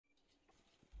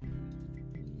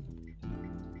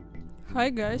Hi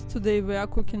guys, today we are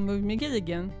cooking with Miguel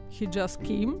again. He just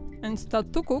came and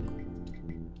started to cook.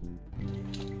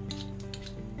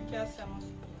 ¿Qué hacemos?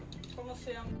 ¿Cómo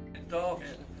se llama?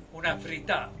 Una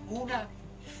frita. Una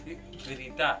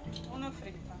frita. Una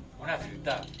frita. Una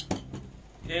frita.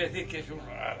 Quiere decir que es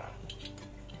una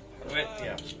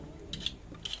bestia.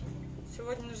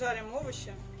 Сегодня жарим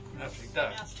овощи. Una frita.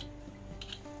 Мясо.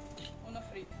 Una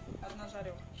frita. Одна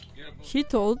жарёвка. He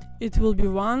told it will be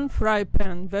one fry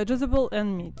pan, vegetable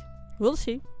and meat. We'll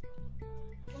see.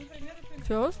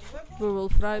 First, we will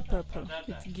fry pepper.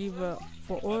 It gives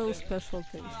for oil special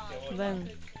taste.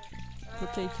 Then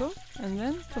potato and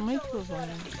then tomato with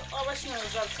onion. Овощное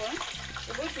жаркое.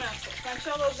 И будет мясо.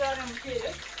 Сначала жарим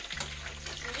перец.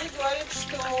 Мiguel говорит,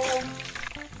 что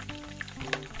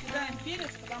кидаем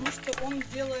перец, потому что он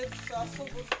делает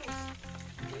особый вкус.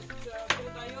 То есть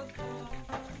придает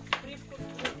привкус.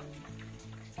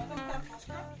 Потом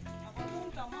картошка, а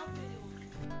потом томаты и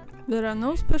лук. There are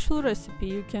no special recipe.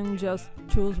 You can just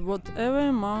choose whatever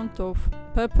amount of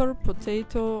pepper,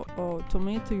 potato or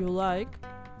tomato you like,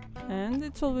 and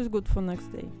it's always good for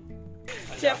next day.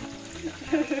 Chef.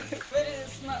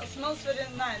 Smells very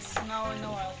nice now in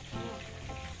oil.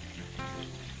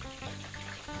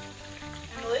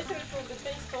 And later it will be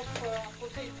taste of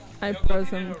potato. I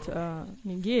present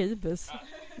Miguel with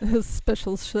a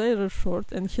special Slayer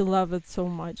short and he loved it so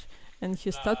much. And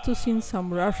he started to sing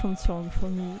some Russian song for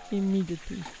me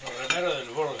immediately.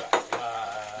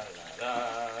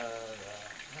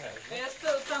 Esto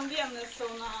también es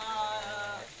una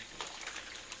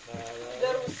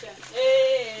de Rusia.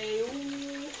 Ey,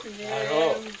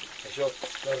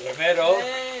 Los remeros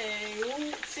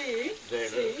sí,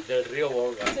 del río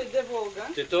Volga. sí, de Volga.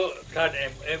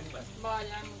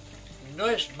 Vaya. No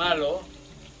es malo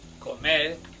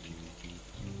comer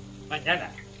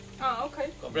mañana. Ah, ok.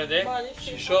 ¿Comprende? Vale,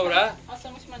 sí, Si sobra,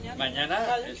 hacemos mañana. mañana,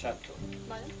 Vale. exacto.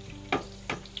 Vale.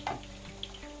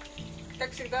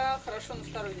 Как всегда, хорошо на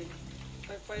второй день.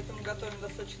 Поэтому готовим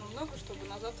достаточно много, чтобы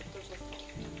на завтра тоже осталось.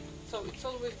 So it's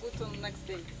always good on next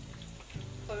day.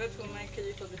 So that will make a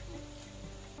little bit more.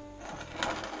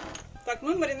 Так,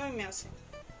 мы маринуем мясо.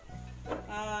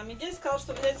 Мигель сказал,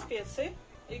 что взять специи.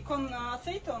 И con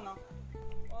aceite o no?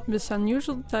 This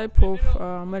unusual type of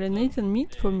marinated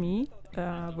meat for me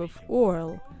with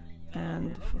oil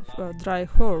and dry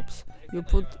herbs. You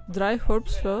put dry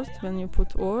herbs first, then you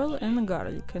put oil and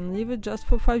garlic and leave it just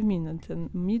for 5 minutes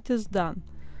and meat is done.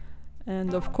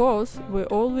 And of course, we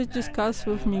always discuss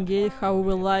with Miguel how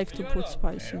we like to put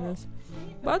spiciness.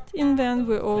 But in the end,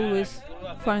 we always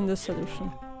find a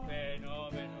solution.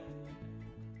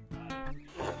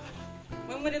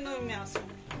 Мы маринуем мясо.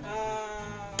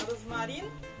 Розмарин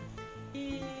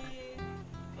и...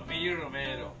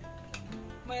 Romero.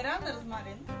 майоран и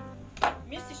розмарин.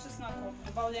 Вместе с чесноком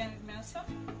добавляем в мясо.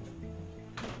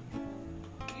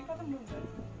 И потом будем жарить.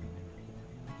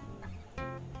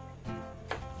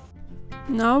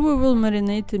 Now we will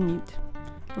marinate the meat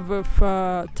with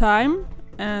thyme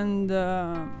and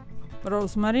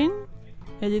rosemary,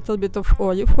 a little bit of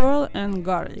olive oil and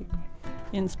garlic.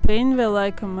 In Spain we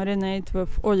like a marinade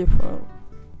with olive oil.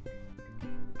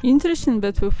 Interesting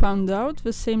that we found out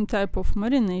the same type of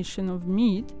marination of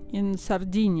meat in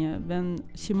Sardinia when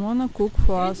Simona cooked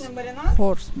for us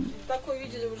horse meat. Такой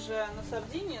видели уже на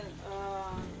Сардинии.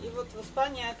 И вот в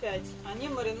Испании опять. Они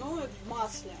маринуют в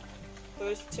масле. То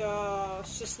есть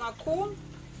с чесноком,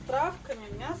 с травками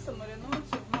мясо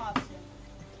маринуется в масле.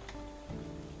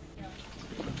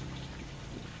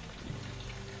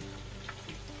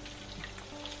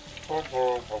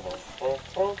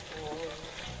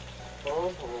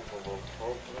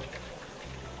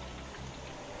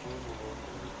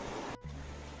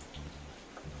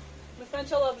 Мы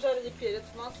сначала обжарили перец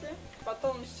в масле,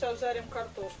 потом сейчас жарим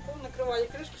картошку, накрывали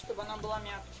крышкой, чтобы она была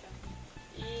мягче.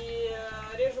 И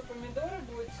режу помидоры,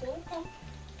 будет с луком,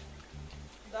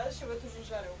 дальше в эту же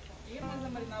жарюку. И мы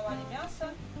замариновали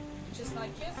мясо в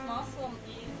чесноке с маслом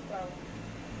и с травами.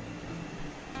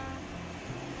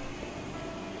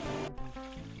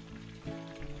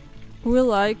 We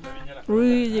like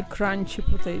really crunchy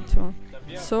potato,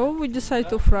 so we decide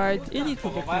to fry it a little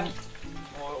bit more.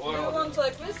 Do you want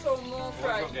like this or more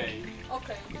fried? Okay.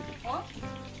 Okay. What?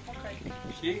 Okay.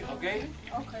 ¿Sí? ¿Ok?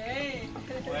 Okay.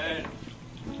 Bueno.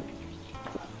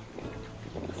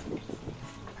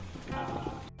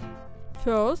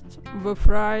 First, we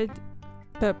fried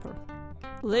pepper.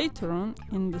 Later on,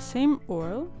 in the same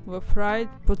oil, we fried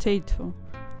potato.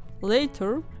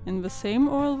 Later, in the same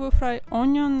oil, we fry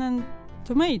onion and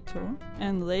tomato.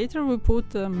 And later, we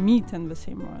put meat in the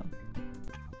same oil.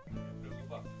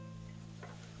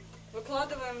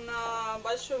 Выкладываем на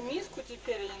большую миску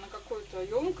теперь или на какую-то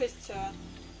емкость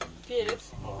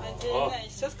перец отдельно. И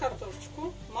сейчас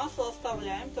картошечку. Масло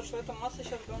оставляем, потому что в этом масле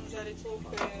сейчас будем жарить лук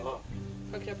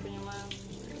и, как я понимаю,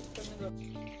 помидор.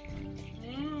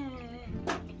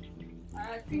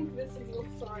 I think this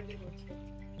looks really good.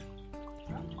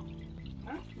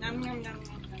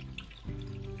 Ням-ням-ням-ням.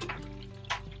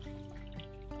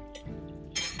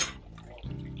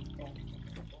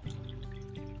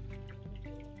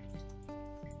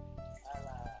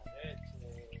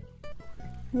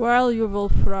 While you will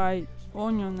fry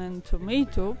onion and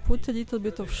tomato, put a little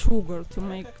bit of sugar to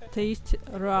make taste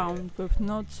round with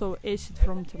not so acid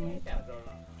from tomato.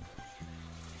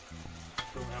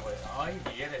 Ay,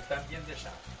 Miguel, están bien de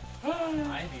sal.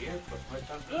 Ay, Miguel, pues no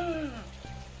están.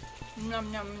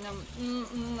 Ням-ням-ням.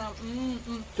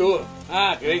 Tú.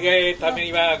 Ah, creí que también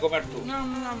iba a comer tú.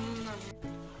 Ням-ням-ням.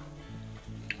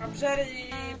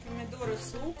 Обжарили помидоры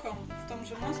с луком в том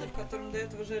же масле, в котором до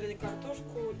этого жарили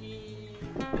картошку и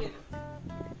перец.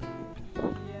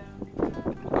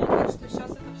 И так что сейчас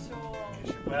это все...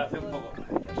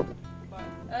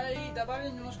 И добавили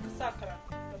немножко сахара,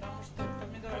 потому что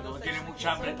помидоры достаточно...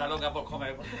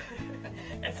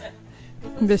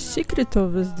 The secret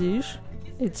of this dish,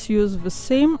 it's use the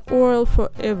same oil for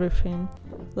everything.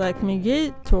 Like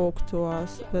Miguel talked to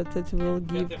us that it will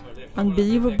give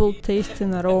unbelievable taste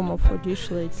and aroma for dish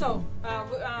later. So,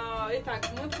 итак,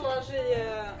 мы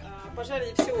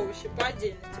пожарили все овощи по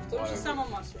отдельности, в том же самом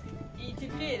масле. И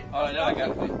теперь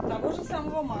того же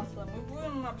самого масла мы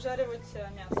будем обжаривать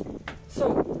мясо.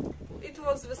 So, it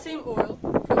was the same oil,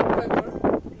 pepper,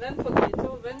 then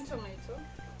potato, then tomato,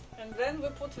 and then we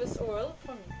put this oil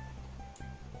for meat.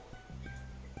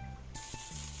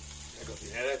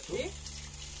 See?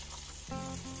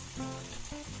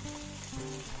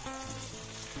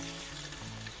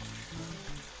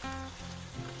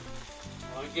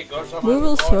 We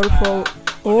will serve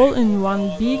all in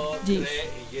one big dish.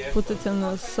 Put it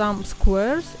in some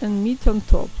squares and meat on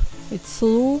top. It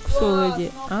looks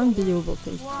already unbelievable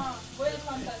tasty. Wow, very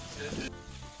fantastic.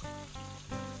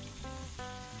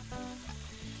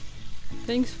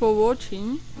 Thanks for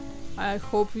watching. I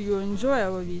hope you enjoy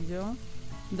our video.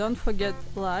 Don't forget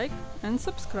like and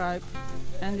subscribe.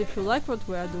 And if you like what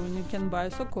we are doing, you can buy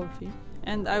us a coffee.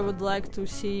 And I would like to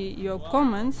see your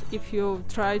comments if you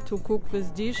try to cook this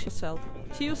dish yourself.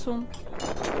 See you soon!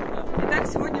 Итак,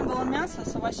 сегодня было мясо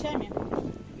с овощами.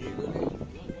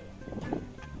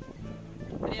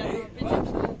 Приятного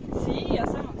аппетита. Sì, я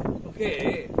сама.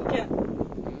 ¿Qué? ¿Qué?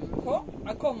 ¿Co?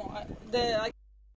 ¿A cómo?